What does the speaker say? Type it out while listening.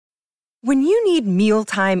When you need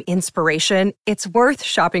mealtime inspiration, it's worth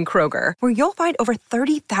shopping Kroger, where you'll find over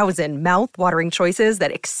 30,000 mouth-watering choices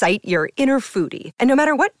that excite your inner foodie. And no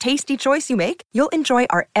matter what tasty choice you make, you'll enjoy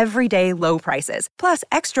our everyday low prices, plus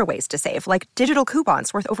extra ways to save, like digital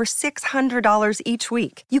coupons worth over $600 each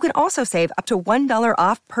week. You can also save up to $1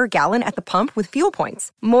 off per gallon at the pump with fuel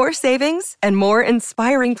points. More savings and more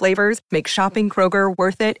inspiring flavors make shopping Kroger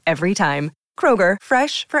worth it every time. Kroger,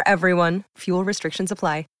 fresh for everyone. Fuel restrictions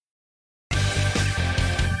apply.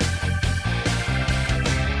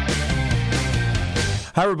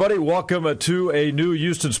 Hi, everybody. Welcome to a new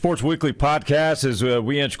Houston Sports Weekly podcast as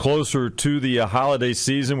we inch closer to the holiday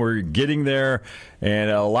season. We're getting there,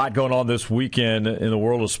 and a lot going on this weekend in the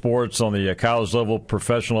world of sports on the college level,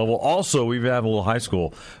 professional level. Also, we have a little high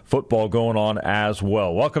school football going on as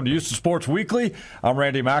well. Welcome to Houston Sports Weekly. I'm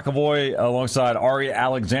Randy McEvoy alongside Ari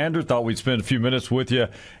Alexander. Thought we'd spend a few minutes with you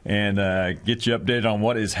and get you updated on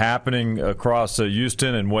what is happening across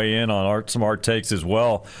Houston and weigh in on some art takes as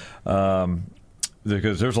well.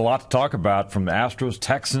 Because there's a lot to talk about from the Astros,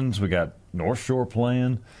 Texans. We got North Shore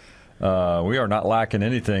playing. We are not lacking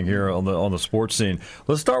anything here on the sports scene.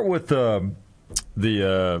 Let's start with the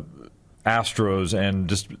Astros and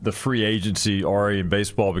just the free agency, Ari, in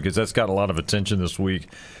baseball, because that's got a lot of attention this week.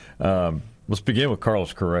 Let's begin with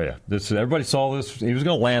Carlos Correa. Everybody saw this. He was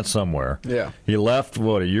going to land somewhere. Yeah. He left,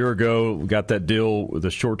 a year ago, got that deal,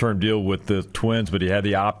 the short-term deal with the Twins, but he had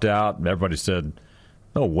the opt-out, and everybody said,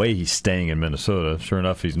 no way he's staying in Minnesota. Sure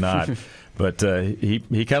enough, he's not. But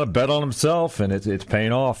he kind of bet on himself, and it's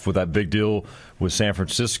paying off with that big deal with San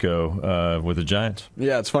Francisco with the Giants.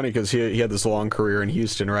 Yeah, it's funny because he had this long career in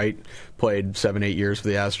Houston, right? Played 7-8 years for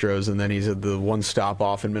the Astros, and then he's at the one stop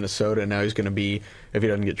off in Minnesota, and now he's going to be, if he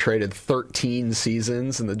doesn't get traded, 13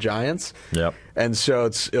 seasons in the Giants. Yep. And so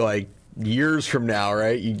it's like, years from now,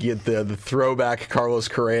 right, you get the throwback Carlos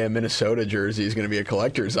Correa Minnesota jersey is going to be a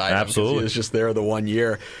collector's item. Absolutely. He was just there the 1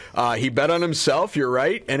 year. He bet on himself, you're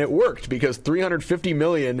right, and it worked because $350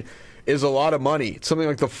 million is a lot of money. It's something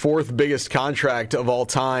like the fourth biggest contract of all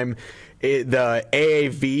time. The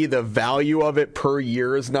AAV, the value of it per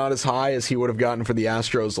year, is not as high as he would have gotten for the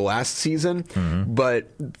Astros last season. Mm-hmm.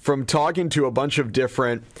 But from talking to a bunch of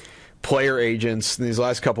different player agents in these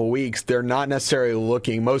last couple of weeks, they're not necessarily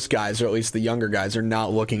looking, most guys, or at least the younger guys, are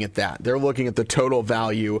not looking at that. They're looking at the total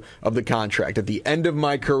value of the contract. At the end of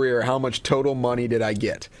my career, how much total money did I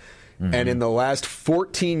get? Mm-hmm. And in the last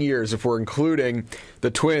 14 years, if we're including the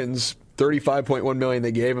Twins, $35.1 million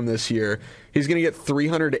they gave him this year, he's going to get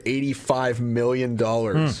 $385 million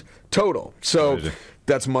total. So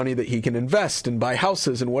that's money that he can invest and buy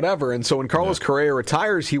houses and whatever. And so when Carlos Correa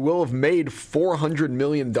retires, he will have made $400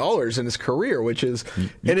 million in his career, which is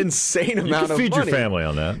an insane amount of money. You can feed your family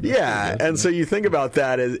on that. Yeah, and so you think about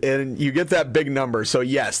that, and you get that big number. So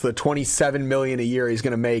yes, the $27 million a year he's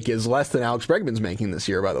going to make is less than Alex Bregman's making this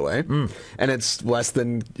year, by the way. And it's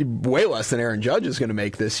way less than Aaron Judge is going to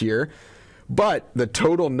make this year. But the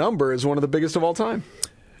total number is one of the biggest of all time.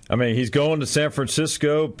 I mean, he's going to San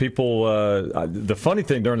Francisco. People, the funny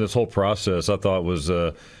thing during this whole process, I thought, was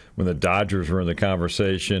when the Dodgers were in the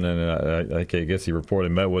conversation, and I guess he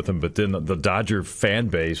reportedly met with them, but then the Dodger fan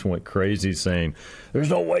base went crazy saying, there's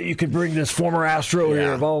no way you could bring this former Astro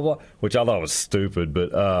here, blah, blah, blah, which I thought was stupid.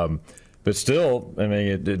 But still, I mean,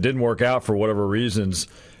 it didn't work out for whatever reasons.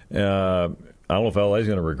 I don't know if LA's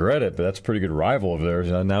going to regret it, but that's a pretty good rival of theirs.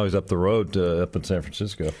 Now he's up the road up in San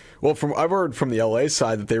Francisco. Well, I've heard from the LA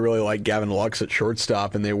side that they really like Gavin Lux at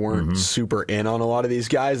shortstop, and they weren't super in on a lot of these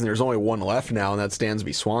guys. And there's only one left now, and that's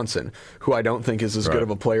Dansby Swanson, who I don't think is as good of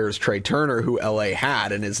a player as Trey Turner, who LA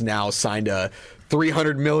had, and is now signed a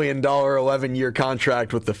 $300 million 11-year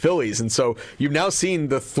contract with the Phillies. And so you've now seen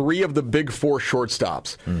the three of the big four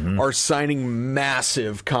shortstops are signing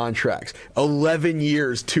massive contracts. 11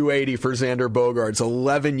 years, $280 for Xander Bogaerts,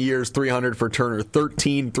 11 years, $300 for Turner,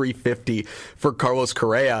 13, $350 for Carlos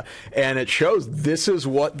Correa. And it shows this is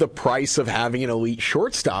what the price of having an elite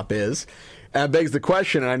shortstop is. And it begs the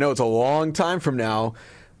question, and I know it's a long time from now,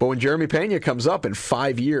 but when Jeremy Pena comes up in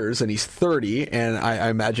 5 years and he's 30, and I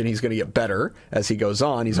imagine he's going to get better as he goes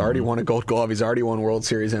on, he's already won a Gold Glove, he's already won World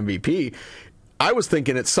Series MVP. I was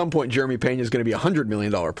thinking at some point Jeremy Pena is going to be a $100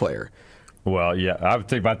 million player. Well, yeah, I would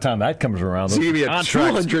think by the time that comes around, he's going to be a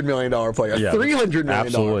 $200 million player, a $300 million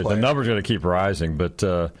absolutely. player. The number's going to keep rising, but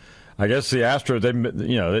I guess the Astros,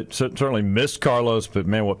 they certainly missed Carlos, but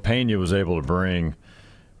man, what Pena was able to bring,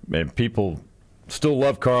 man, people still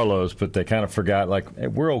love Carlos, but they kind of forgot, like, hey,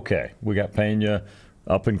 we're okay. We got Pena,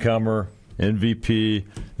 up-and-comer, MVP.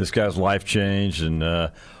 This guy's life changed, and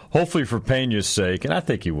hopefully for Pena's sake, and I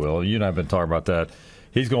think he will. You and I have been talking about that.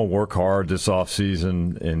 he's going to work hard this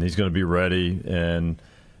offseason, and he's going to be ready and,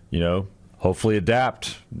 hopefully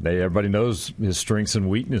adapt. Everybody knows his strengths and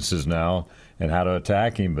weaknesses now and how to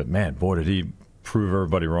attack him. But, man, boy, did he prove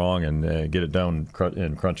everybody wrong and get it done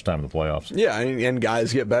in crunch time in the playoffs. Yeah, and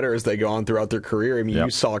guys get better as they go on throughout their career. I mean, you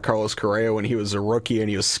saw Carlos Correa when he was a rookie and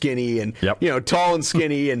he was skinny and tall and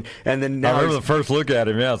skinny, and then now I remember the first look at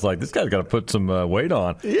him. Yeah, it's like this guy's got to put some weight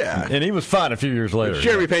on. Yeah, and he was fine a few years later. Which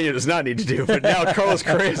Jeremy Pena does not need to do, but now Carlos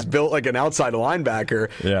Correa is built like an outside linebacker.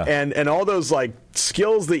 Yeah, and all those like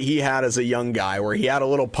skills that he had as a young guy, where he had a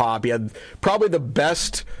little pop. He had probably the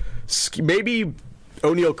best, maybe.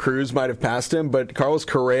 O'Neal Cruz might have passed him, but Carlos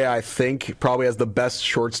Correa, I think, probably has the best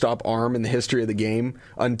shortstop arm in the history of the game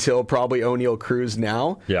until probably O'Neal Cruz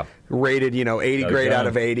now. Yeah. Rated, 80 grade out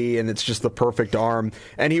of 80, and it's just the perfect arm.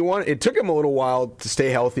 And it took him a little while to stay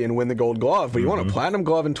healthy and win the Gold Glove, but he won a Platinum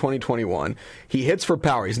Glove in 2021. He hits for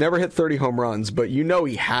power. He's never hit 30 home runs, but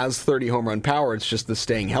he has 30 home run power. It's just the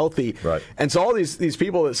staying healthy. Right. And so all these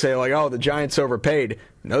people that say, like, oh, the Giants overpaid.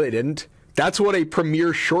 No, they didn't. That's what a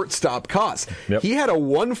premier shortstop costs. Yep. He had a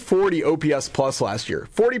 140 OPS plus last year,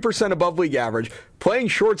 40% above league average, playing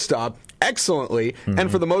shortstop excellently, and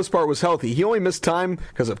for the most part was healthy. He only missed time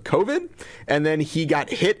because of COVID, and then he got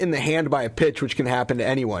hit in the hand by a pitch, which can happen to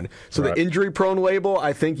anyone. So the injury-prone label,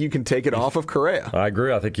 I think you can take it off of Correa. I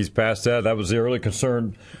agree. I think he's past that. That was the early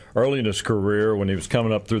concern early in his career when he was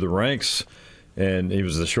coming up through the ranks. And he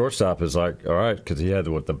was the shortstop. Is like, all right, because he had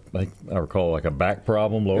I recall like a back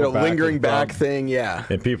problem, lower back, lingering back thing, yeah.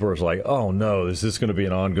 And people were like, oh no, is this going to be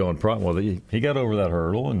an ongoing problem? Well, he got over that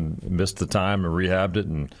hurdle and missed the time and rehabbed it.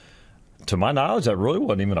 And to my knowledge, that really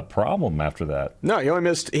wasn't even a problem after that. No, he only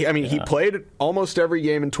missed. He played almost every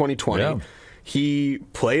game in 2020. Yeah. He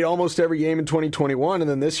played almost every game in 2021, and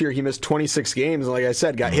then this year he missed 26 games. And like I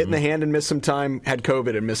said, got hit in the hand and missed some time, had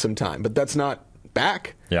COVID and missed some time. But that's not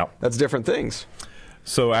back. Yeah, that's different things.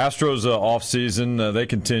 So Astros off season, they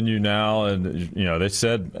continue now, and they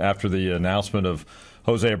said after the announcement of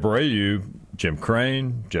Jose Abreu, Jim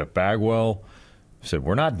Crane, Jeff Bagwell said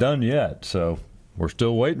we're not done yet. So we're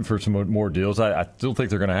still waiting for some more deals. I still think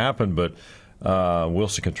they're going to happen, but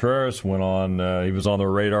Wilson Contreras went on. He was on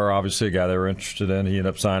their radar, obviously, a guy they were interested in. He ended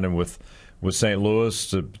up signing with St. Louis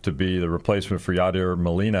to be the replacement for Yadier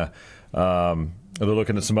Molina. They're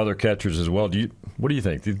looking at some other catchers as well. What do you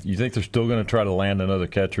think? Do you think they're still going to try to land another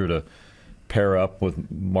catcher to pair up with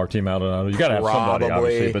Martín Maldonado? You got to have somebody,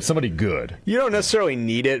 obviously, but somebody good. You don't necessarily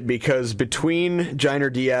need it because between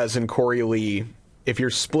Jainer Diaz and Corey Lee, if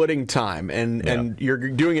you're splitting time and you're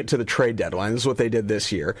doing it to the trade deadline, this is what they did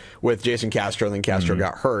this year with Jason Castro, and then Castro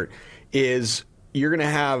got hurt, is you're going to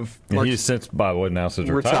have... And he's since, by the way, announced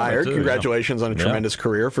his retired. Too, Congratulations on a tremendous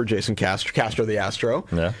career for Jason Castro the Astro.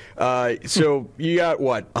 Yeah. So you got,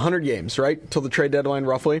 100 games, right, till the trade deadline,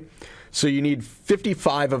 roughly? So you need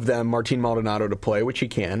 55 of them, Martín Maldonado, to play, which he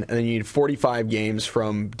can, and then you need 45 games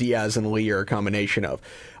from Diaz and Lee, or a combination of.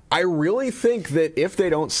 I really think that if they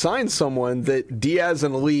don't sign someone, that Diaz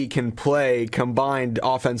and Lee can play combined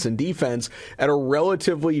offense and defense at a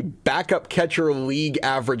relatively backup catcher league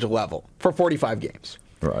average level for 45 games.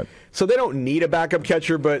 Right. So they don't need a backup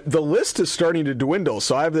catcher, but the list is starting to dwindle.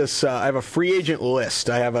 So I have this. I have a free agent list.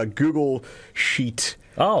 I have a Google sheet.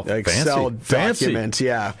 Oh, Excel document,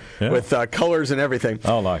 yeah. With colors and everything.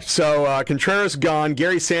 Oh, nice. So Contreras gone.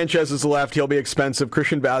 Gary Sanchez is left. He'll be expensive.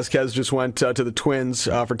 Christian Vazquez just went to the Twins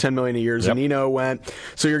for $10 million a year. Zunino went.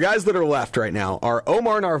 So your guys that are left right now are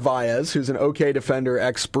Omar Narvaez, who's an okay defender,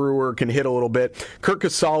 ex-Brewer, can hit a little bit. Kirk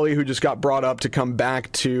Casale, who just got brought up to come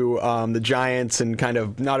back to the Giants and kind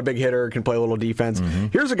of not a big hitter, can play a little defense.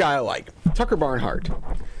 Here's a guy I like, Tucker Barnhart.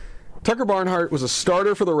 Tucker Barnhart was a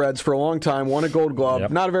starter for the Reds for a long time, won a Gold Glove,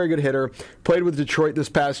 not a very good hitter, played with Detroit this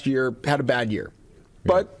past year, had a bad year.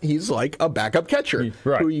 But he's like a backup catcher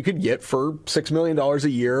who you could get for $6 million a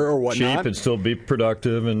year or whatnot. Cheap and still be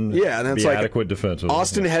productive and be adequate defensively.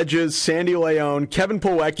 Austin Hedges, Sandy Leon, Kevin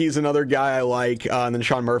Plawecki is another guy I like, and then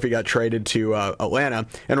Sean Murphy got traded to Atlanta.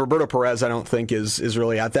 And Roberto Perez I don't think is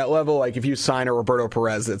really at that level. Like if you sign a Roberto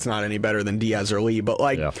Perez, it's not any better than Diaz or Lee. But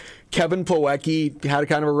Kevin Plawecki had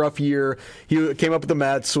kind of a rough year. He came up with the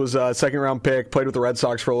Mets, was a second-round pick, played with the Red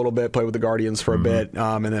Sox for a little bit, played with the Guardians for a bit,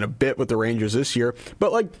 and then a bit with the Rangers this year.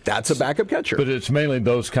 But, that's a backup catcher. But it's mainly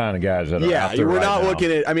those kind of guys that are out there we're not now. looking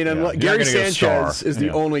at... I mean, Gary Sanchez is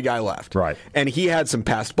the only guy left. Right. And he had some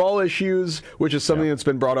passed ball issues, which is something that's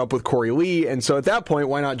been brought up with Corey Lee. And so at that point,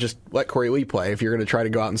 why not just let Corey Lee play if you're going to try to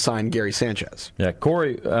go out and sign Gary Sanchez? Yeah,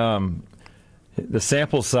 Corey, the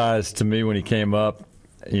sample size to me when he came up,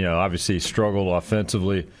 obviously he struggled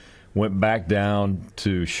offensively, went back down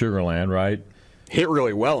to Sugar Land, right? hit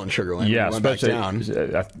really well in Sugar Land. Yeah, went back down.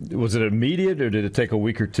 Was it immediate, or did it take a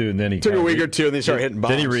week or two, and then he took a week or two, and then he started hitting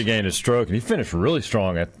bombs? Then he regained his stroke, and he finished really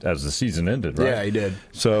strong as the season ended, right? Yeah, he did.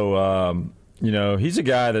 So, he's a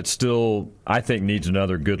guy that still, I think, needs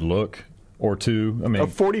another good look or two. I mean, a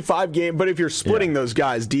 45 game, but if you're splitting those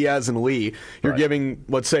guys, Diaz and Lee, you're giving,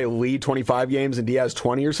 let's say, Lee 25 games and Diaz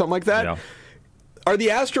 20 or something like that. Yeah. Are the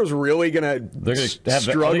Astros really going to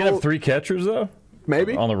struggle? Are they going to have 3 catchers, though?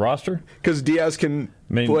 Maybe. On the roster? Because Diaz can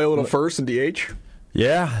play a little first and DH?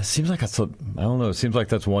 Yeah, it seems like I don't know. It seems like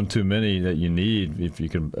that's one too many that you need if you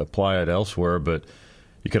can apply it elsewhere. But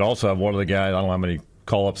you could also have one of the guys, I don't know how many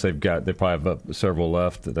call-ups they've got. They probably have several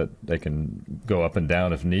left that they can go up and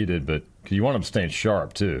down if needed. But you want them staying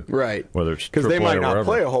sharp, too. Right. Whether it's because they might or not wherever.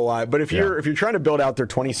 play a whole lot. But if you're trying to build out their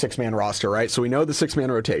 26-man roster, right, so we know the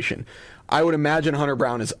 6-man rotation, I would imagine Hunter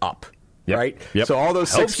Brown is up. Yep. Right? Yep. So all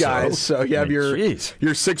those 6 guys, so you have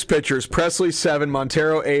your 6 pitchers, Presley 7,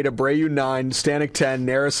 Montero 8, Abreu 9, Stanek 10,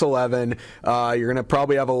 Neris 11. You're going to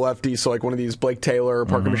probably have a lefty, so like one of these, Blake Taylor or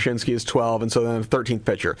Parker Mashinsky is 12, and so then the 13th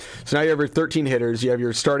pitcher. So now you have your 13 hitters, you have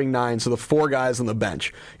your starting 9, so the 4 guys on the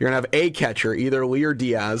bench. You're going to have a catcher, either Lee or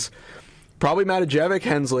Diaz, probably Matajevic,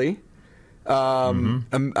 Hensley.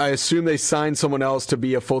 I assume they signed someone else to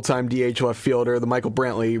be a full-time DH left fielder. The Michael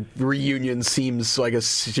Brantley reunion seems like a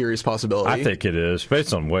serious possibility. I think it is,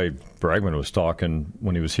 based on the way Bregman was talking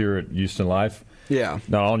when he was here at Houston Life. Yeah.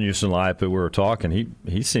 Not on Houston Life, but we were talking.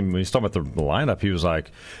 He seemed, when he was talking about the lineup, he was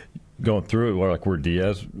like going through it, like where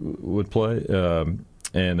Diaz would play,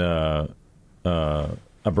 and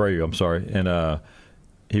Abreu, I'm sorry, and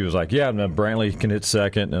he was like, yeah, Brantley can hit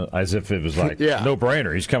second, as if it was like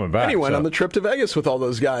no-brainer. He's coming back. And he went on the trip to Vegas with all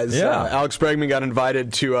those guys. Yeah. Alex Bregman got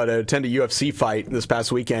invited to attend a UFC fight this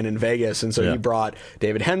past weekend in Vegas, and so he brought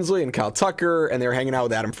David Hensley and Kyle Tucker, and they were hanging out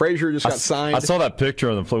with Adam Frazier, who just got signed. I saw that picture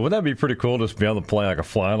on the plane. Wouldn't that be pretty cool, just to be on the plane, like a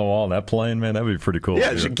fly on the wall on that plane, man? That would be pretty cool.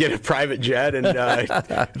 Yeah, just get a private jet, and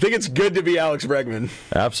I think it's good to be Alex Bregman.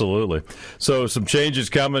 Absolutely. So some changes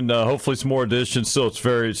coming, hopefully some more additions. Still,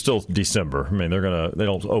 it's still December. I mean, they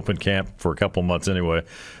don't open camp for a couple months anyway,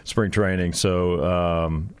 spring training. So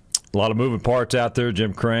a lot of moving parts out there.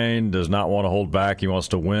 Jim Crane does not want to hold back. He wants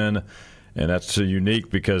to win, and that's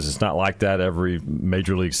unique because it's not like that every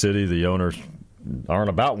major league city. The owners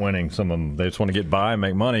aren't about winning. Some of them, they just want to get by and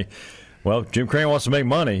make money. Well, Jim Crane wants to make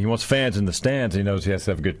money. He wants fans in the stands. He knows he has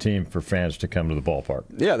to have a good team for fans to come to the ballpark.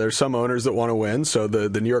 Yeah, there's some owners that want to win. So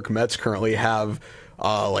the New York Mets currently have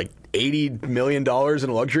like $80 million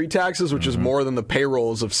in luxury taxes, which is more than the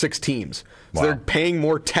payrolls of 6 teams. So they're paying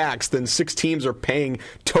more tax than 6 teams are paying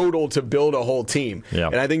total to build a whole team. Yeah.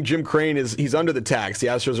 And I think Jim Crane he's under the tax. The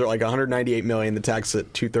Astros are like $198 million. The tax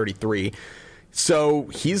at $233. So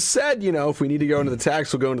he's said, if we need to go into the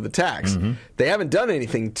tax, we'll go into the tax. They haven't done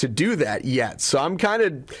anything to do that yet. So I'm kind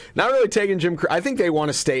of not really taking Jim Crane. I think they want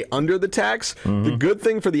to stay under the tax. The good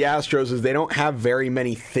thing for the Astros is they don't have very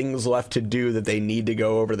many things left to do that they need to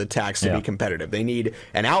go over the tax to be competitive. They need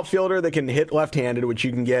an outfielder that can hit left-handed, which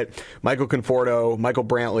you can get Michael Conforto, Michael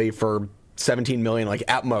Brantley for $17 million, like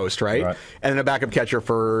at most, right? And then a backup catcher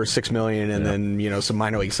for $6 million, and then some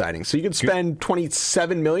minor league signings. So you could spend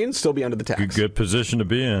 $27 million, still be under the tax. Good position to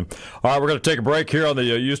be in. All right, we're going to take a break here on the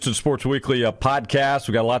Houston Sports Weekly podcast.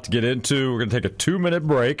 We've got a lot to get into. We're going to take a 2-minute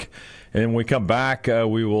break. And when we come back,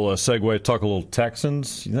 we will segue, talk a little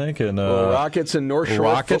Texans, you think? And Rockets and North Shore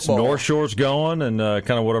Rockets, football. North Shore's going, and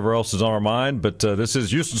kind of whatever else is on our mind. But this is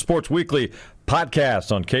Houston Sports Weekly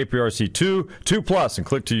podcast on KPRC 2+, and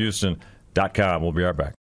click to Houston.com. We'll be right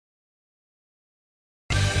back.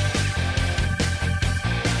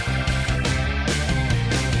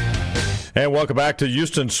 And welcome back to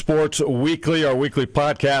Houston Sports Weekly, our weekly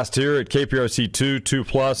podcast here at KPRC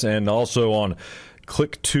 2+, and also on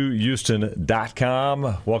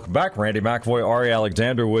click2houston.com. Welcome back. Randy McAvoy, Ari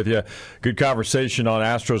Alexander with you. Good conversation on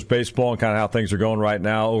Astros baseball and kind of how things are going right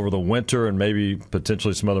now over the winter, and maybe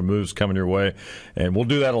potentially some other moves coming your way. And we'll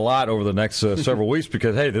do that a lot over the next several weeks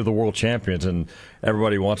because, hey, they're the world champions, and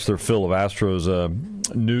everybody wants their fill of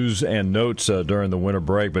Astros news and notes during the winter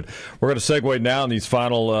break. But we're going to segue now in these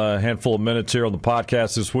final handful of minutes here on the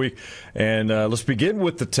podcast this week. And let's begin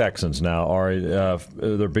with the Texans now, Ari.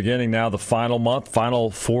 They're beginning now the final month,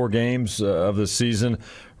 final 4 games of the season.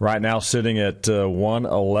 Right now sitting at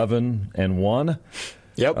 1-11-1.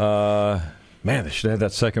 Yep. Man, they should have had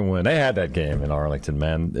that second win. They had that game in Arlington,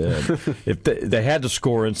 man. If they had to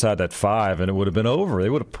score inside that 5, and it would have been over. They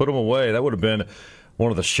would have put them away. That would have been one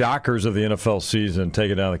of the shockers of the NFL season,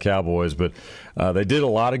 taking down the Cowboys. But they did a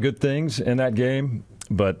lot of good things in that game.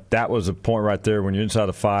 But that was a point right there. When you're inside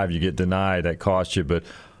the 5, you get denied. That cost you. But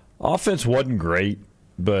offense wasn't great.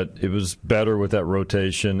 but it was better with that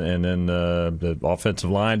rotation, and then the offensive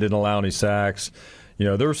line didn't allow any sacks.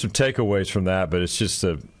 There were some takeaways from that, but it's just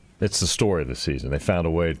it's the story of the season. They found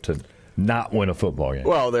a way to not win a football game.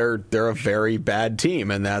 Well, they're a very bad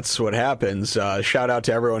team, and that's what happens. Shout out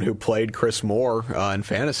to everyone who played Chris Moore in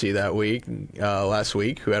fantasy that week, last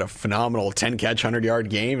week, who had a phenomenal 10-catch, 100-yard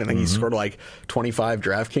game. I think he scored like 25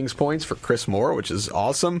 DraftKings points for Chris Moore, which is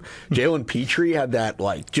awesome. Jalen Petrie had that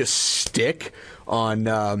just stick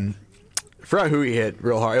on. I forgot who he hit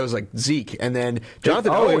real hard. It was like Zeke, and then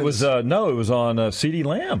Jonathan Owens. It was it was on CeeDee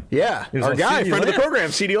Lamb. Yeah, our guy, friend of the program,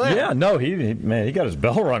 CeeDee Lamb. Yeah, no, he got his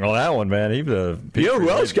bell rung on that one, man. You know who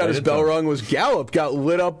else got his bell rung was Gallup. Got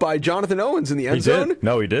lit up by Jonathan Owens in the end zone.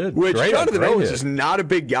 No, he did. Which Jonathan Owens is not a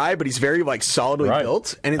big guy, but he's very solidly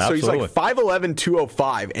built, and so he's like 5'11",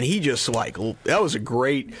 205, and he just that was a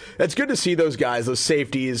great. That's good to see those guys, those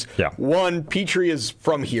safeties. Yeah. One, Petrie is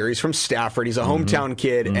from here. He's from Stafford. He's a hometown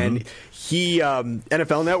kid, and he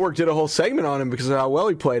NFL Network did a whole segment on him because of how well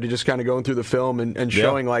he played, just kind of going through the film and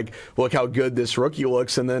showing look how good this rookie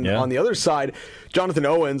looks. And then on the other side, Jonathan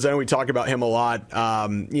Owens, I know we talk about him a lot,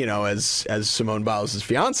 as Simone Biles'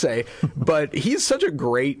 fiance, but he's such a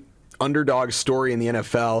great underdog story in the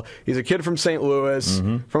NFL. He's a kid from St. Louis,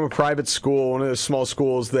 from a private school, one of those small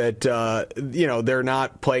schools that, they're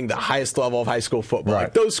not playing the highest level of high school football. Right.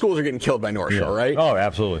 Like, those schools are getting killed by North Shore, right? Oh,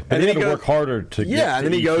 absolutely. And then he work harder to get and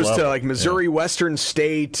then he goes level. to Missouri Western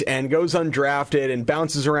State and goes undrafted and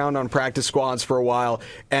bounces around on practice squads for a while,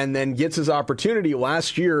 and then gets his opportunity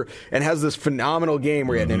last year and has this phenomenal game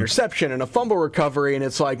where he had an interception and a fumble recovery, and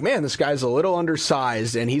it's like, man, this guy's a little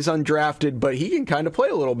undersized and he's undrafted, but he can kind of play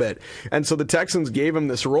a little bit. And so the Texans gave him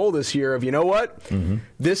this role this year of, you know what?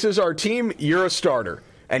 This is our team. You're a starter.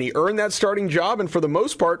 And he earned that starting job. And for the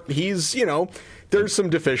most part, he's, there's some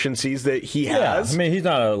deficiencies that he has. I mean, he's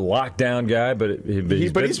not a lockdown guy, but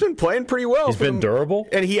he's been playing pretty well. He's been durable.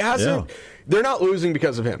 And he hasn't. Yeah. They're not losing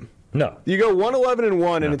because of him. No. You go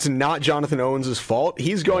 1-11-1, and it's not Jonathan Owens' fault.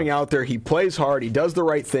 He's going out there. He plays hard. He does the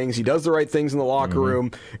right things. He does the right things in the locker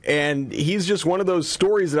room. And he's just one of those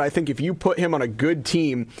stories that I think if you put him on a good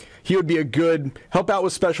team, he would be a good help out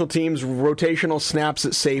with special teams, rotational snaps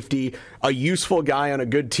at safety, a useful guy on a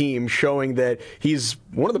good team, showing that he's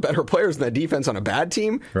one of the better players in that defense on a bad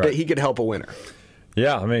team, that he could help a winner.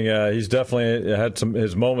 Yeah, I mean, he's definitely had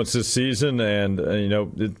his moments this season, and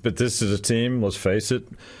but this is a team. Let's face it,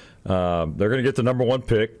 they're going to get the number one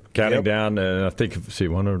pick, counting down. And I think,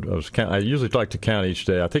 I usually like to count each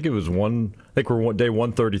day. I think it was one. I think we're day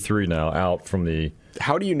 133 now, out from the.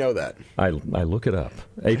 How do you know that? I look it up.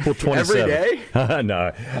 April 27th. Every day?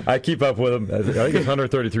 No, I keep up with them. I think it's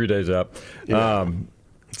 133 days up. Yeah.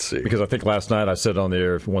 Let's see. Because I think last night I said on the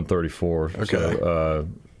air 134. Okay. So,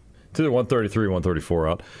 it's either 133 or 134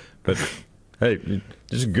 out. But, hey,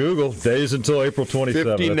 just Google days until April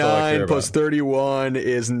 27th. 59 plus 31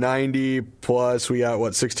 is 90 plus, we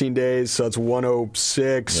got, 16 days? So it's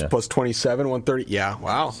 106 plus 27, 130. Yeah,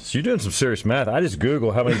 wow. So you're doing some serious math. I just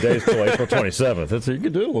Google how many days till April 27th. You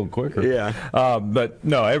can do it a little quicker. Yeah. But,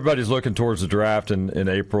 no, everybody's looking towards the draft in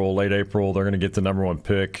April, late April. They're going to get the number one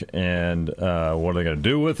pick. And what are they going to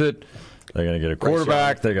do with it? They're going to get a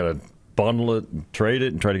quarterback. They're going to bundle it and trade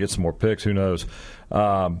it and try to get some more picks. Who knows?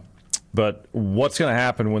 But what's going to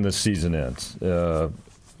happen when this season ends?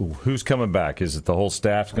 Who's coming back? Is it the whole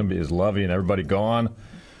staff's going to be? Is Lovey and everybody gone?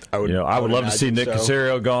 I would love to see Nick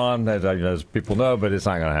Caserio gone, as people know, but it's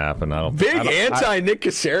not going to happen. Anti-Nick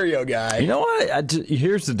Caserio guy. You know what?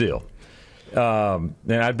 Here's the deal. And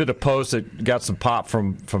I did a post that got some pop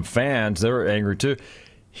from fans. They were angry too.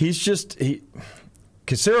 Caserio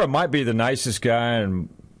might be the nicest guy and,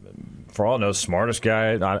 for all I know, smartest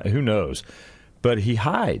guy. Who knows? But he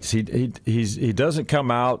hides. He doesn't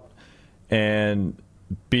come out and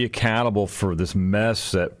be accountable for this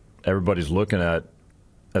mess that everybody's looking at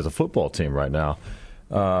as a football team right now.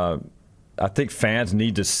 I think fans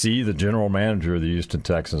need to see the general manager of the Houston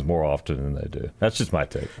Texans more often than they do. That's just my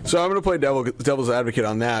take. So I'm going to play devil's advocate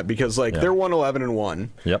on that because, they're 1-11-1.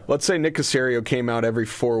 Yep. Let's say Nick Caserio came out every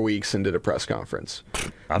 4 weeks and did a press conference.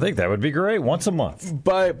 I think that would be great, once a month.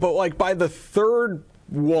 But by the third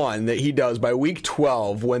one that he does, by week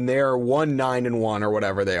 12, when they're 1-9-1 or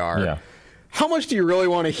whatever they are, how much do you really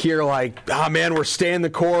want to hear, man, we're staying the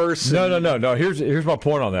course? No. Here's my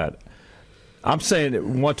point on that. I'm saying that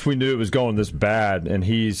once we knew it was going this bad and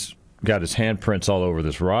he's got his handprints all over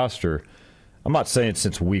this roster, I'm not saying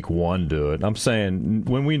since week one do it. I'm saying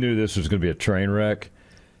when we knew this was going to be a train wreck,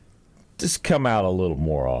 just come out a little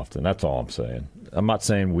more often. That's all I'm saying. I'm not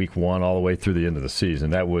saying week 1 all the way through the end of the season.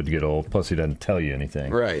 That would get old. Plus, he doesn't tell you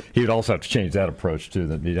anything. Right. He would also have to change that approach, too.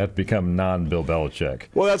 That he'd have to become non-Bill Belichick.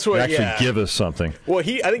 Well, that's what, actually give us something. Well,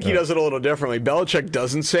 I think he does it a little differently. Belichick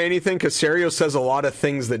doesn't say anything. Caserio says a lot of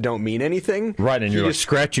things that don't mean anything. Right, and you're like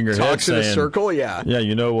scratching your head talks in saying, a circle, yeah. Yeah,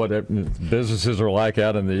 you know what businesses are like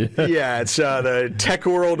out in the... Yeah, it's the tech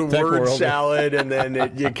world word salad, and then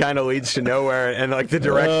it kind of leads to nowhere. And like the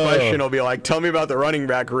direct question will be like, tell me about the running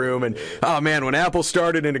back room. And, oh, man, when Apple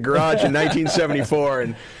started in a garage in 1974,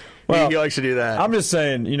 and he likes to do that. I'm just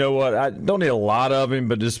saying, you know what, I don't need a lot of him,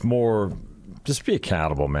 but just be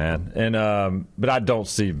accountable, man. And but I don't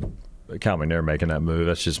see Cal McNair making that move.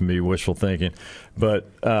 That's just me wishful thinking. But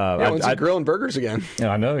when's he grilling burgers again?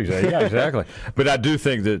 I know exactly. Yeah, exactly. But I do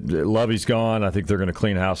think that Lovey's gone. I think they're going to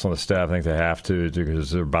clean house on the staff. I think they have to because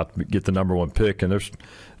they're about to get the number 1 pick, and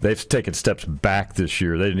they've taken steps back this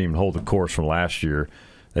year. They didn't even hold the course from last year.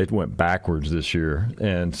 They went backwards this year,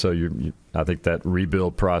 and so I think that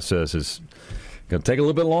rebuild process is going to take a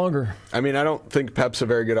little bit longer. I mean, I don't think Pep's a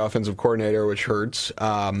very good offensive coordinator, which hurts.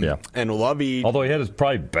 And Lovey, although he had his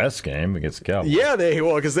probably best game against the Cowboys. Yeah,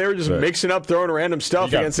 because they were just mixing up, throwing random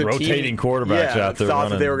stuff against a rotating quarterbacks out there.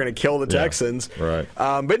 Thought that they were going to kill the Texans. Right.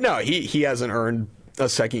 But no, he hasn't earned a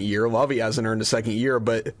second year. Lovey hasn't earned a second year.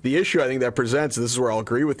 But the issue I think that presents, this is where I'll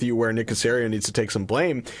agree with you, where Nick Caserio needs to take some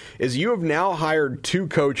blame, is you have now hired 2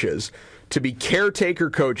 coaches to be caretaker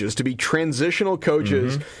coaches, to be transitional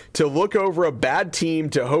coaches, to look over a bad team,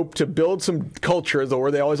 to hope to build some culture, the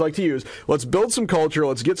word they always like to use. Let's build some culture.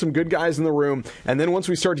 Let's get some good guys in the room. And then once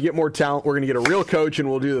we start to get more talent, we're going to get a real coach and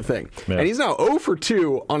we'll do the thing. Yeah. And he's now 0 for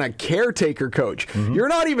 2 on a caretaker coach. You're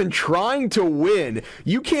not even trying to win.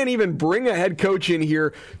 You can't even bring a head coach in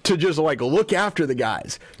here to just like look after the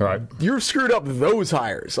guys. Right. You've screwed up those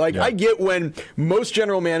hires. I get when most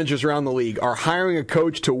general managers around the league are hiring a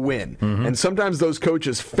coach to win. And sometimes those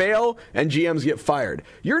coaches fail and GMs get fired.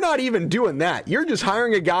 You're not even doing that. You're just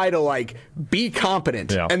hiring a guy to like be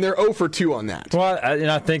competent, and they're 0 for 2 on that. Well,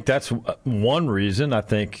 I think that's one reason. I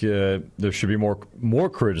think there should be more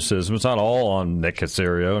criticism. It's not all on Nick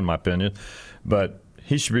Caserio, in my opinion, but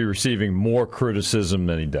he should be receiving more criticism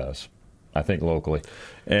than he does, I think, locally,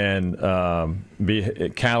 and be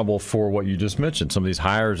accountable for what you just mentioned. Some of these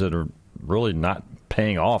hires that are really not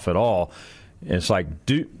paying off at all. And it's like,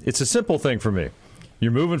 it's a simple thing for me.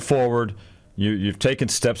 You're moving forward. You've taken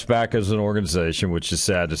steps back as an organization, which is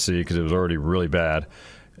sad to see because it was already really bad.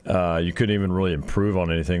 You couldn't even really improve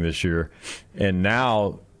on anything this year. And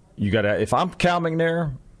now you got to – if I'm Cal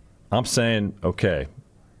McNair, I'm saying, okay,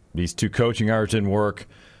 these 2 coaching hires didn't work.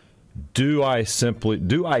 Do I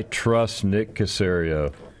trust Nick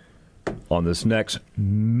Caserio on this next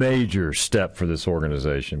major step for this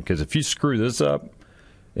organization? Because if you screw this up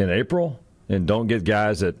in April – and don't get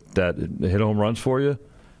guys that hit home runs for you,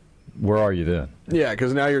 where are you then? Yeah,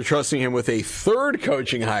 because now you're trusting him with a 3rd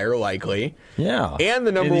coaching hire, likely. Yeah. And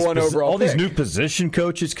the number 1 overall pick. These new position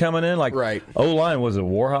coaches coming in. Like O-line, was it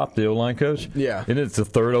Warhop, the O-line coach? Yeah. Isn't it the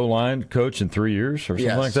 3rd O-line coach in 3 years or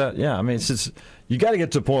something like that? Yeah, I mean, it's just – you got to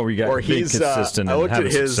get to the point where you got to be consistent and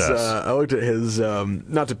have success. I looked at his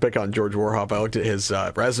not to pick on George Warhop, I looked at his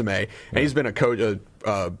resume, and he's been a coach,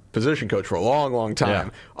 position coach for a long, long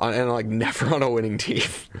time, and like never on a winning team.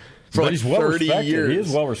 For like 30 years. He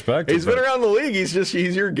is well respected. He's been around the league. He's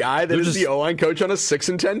your guy that is the O-line coach on a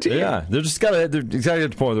 6-10 team. Yeah, they're just got to get to the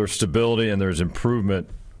point where there's stability and there's improvement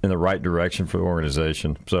in the right direction for the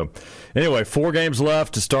organization. So, anyway, 4 games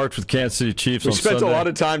left. It starts with Kansas City Chiefs on Sunday. We spent a lot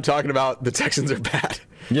of time talking about the Texans are bad.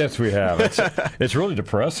 Yes, we have. It's really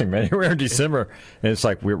depressing, man. We're in December, and it's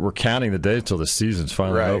like we're counting the days until the season's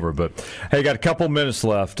finally over. But, hey, got a couple minutes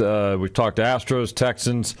left. We've talked to Astros,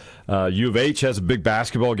 Texans. U of H has a big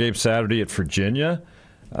basketball game Saturday at Virginia.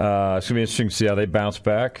 It's going to be interesting to see how they bounce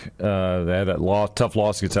back. They had that tough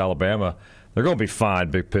loss against Alabama. They're going to be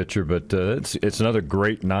fine, big picture, but it's another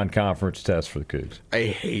great non-conference test for the Cougs. I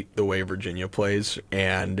hate the way Virginia plays,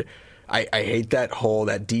 and I hate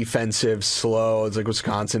that defensive slow. It's like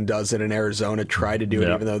Wisconsin does it, and Arizona tried to do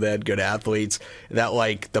it even though they had good athletes. That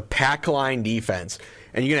like the pack line defense.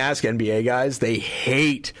 And you can ask NBA guys, they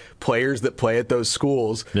hate players that play at those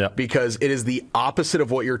schools because it is the opposite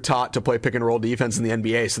of what you're taught to play pick-and-roll defense in the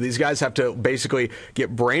NBA. So these guys have to basically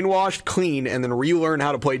get brainwashed clean and then relearn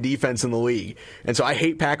how to play defense in the league. And so I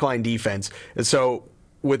hate pack line defense. And so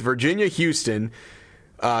with Virginia-Houston,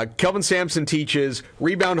 Kelvin Sampson teaches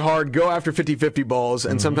rebound hard, go after 50-50 balls,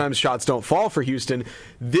 and sometimes shots don't fall for Houston.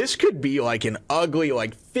 This could be like an ugly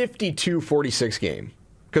 52-46 game.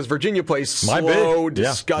 Because Virginia plays slow,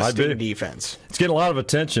 disgusting defense. It's getting a lot of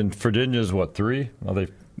attention. Virginia's, 3? Are they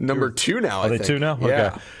number 2 now, I think. Are they 2 now? Yeah.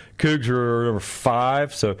 Okay. Cougs are number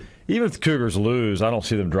 5. So even if the Cougars lose, I don't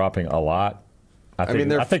see them dropping a lot. I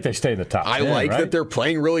think they stay in the top 10, like right? that they're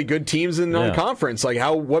playing really good teams in non-conference. Like,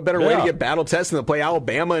 what better way to get battle tested than to play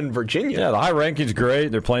Alabama and Virginia? Yeah, the high ranking's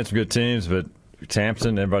great. They're playing some good teams, but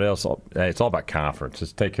Sampson, everybody else, hey, it's all about conference.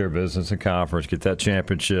 Just take care of business in conference, get that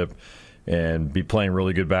championship, and be playing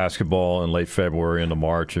really good basketball in late February into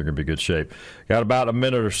March. You're going to be in good shape. Got about a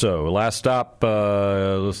minute or so. Last stop,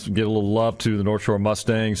 let's give a little love to the North Shore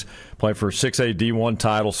Mustangs, playing for a 6A D1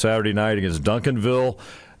 title Saturday night against Duncanville.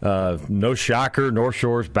 No shocker, North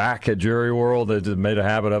Shore's back at Jerry World. They made a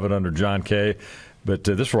habit of it under John Kay. But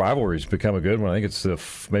this rivalry's become a good one. I think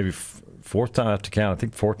it's maybe fourth time I have to count. I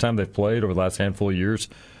think fourth time they've played over the last handful of years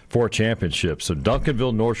for a championship. So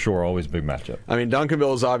Duncanville, North Shore, always a big matchup. I mean,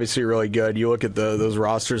 Duncanville is obviously really good. You look at those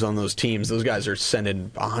rosters on those teams, those guys are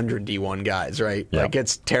sending 100 D1 guys, right? Yep. Like,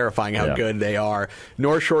 it's terrifying how good they are.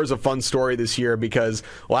 North Shore is a fun story this year because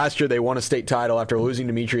last year they won a state title after losing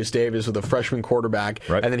Demetrius Davis with a freshman quarterback,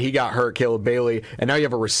 and then he got hurt, Caleb Bailey, and now you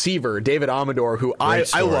have a receiver, David Amador, who I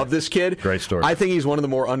love this kid. Great story. I think he's one of the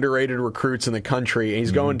more underrated recruits in the country, and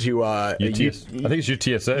he's going to I think it's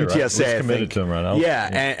UTSA, right? UTSA, He's committed to him right now. Yeah,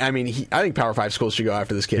 and I mean, I think Power 5 schools should go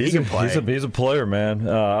after this kid. He can play. He's a player, man.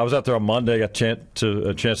 I was out there on Monday. Got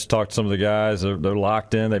a chance to talk to some of the guys. They're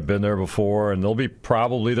locked in. They've been there before, and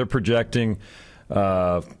they're projecting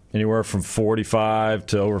anywhere from 45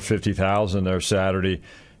 to over 50,000 there Saturday,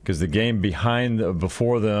 because the game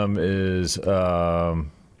before them is going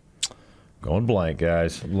blank,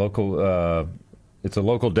 guys. It's a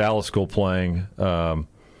local Dallas school playing.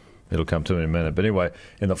 It'll come to me in a minute. But anyway,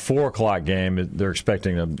 in the 4 o'clock game, they're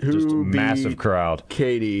expecting just a massive crowd.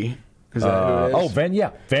 Katie. Is that who it is?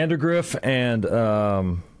 Vandergriff and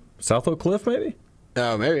South Oak Cliff, maybe?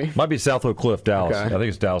 Oh, maybe. Might be South Oak Cliff, Dallas. Okay. I think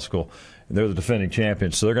it's Dallas School. And they're the defending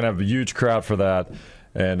champions. So they're going to have a huge crowd for that.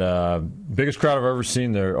 And biggest crowd I've ever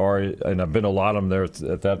seen there, Ari, and I've been to a lot of them there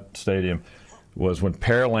at that stadium, was when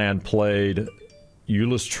Pearland played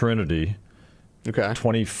Euless Trinity. Okay.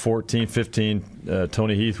 2014-15,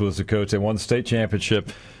 Tony Heath was the coach. They won the state championship.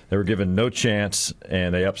 They were given no chance,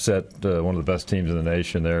 and they upset one of the best teams in the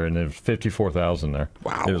nation there, and there was 54,000 there.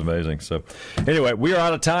 Wow. It was amazing. So, anyway, we are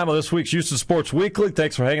out of time on this week's Houston Sports Weekly.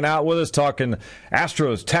 Thanks for hanging out with us, talking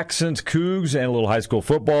Astros, Texans, Cougs, and a little high school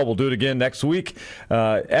football. We'll do it again next week.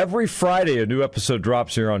 Every Friday, a new episode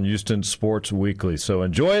drops here on Houston Sports Weekly. So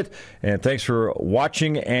enjoy it, and thanks for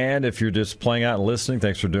watching, and if you're just playing out and listening,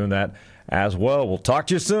 thanks for doing that as well. We'll talk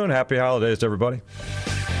to you soon. Happy holidays to everybody.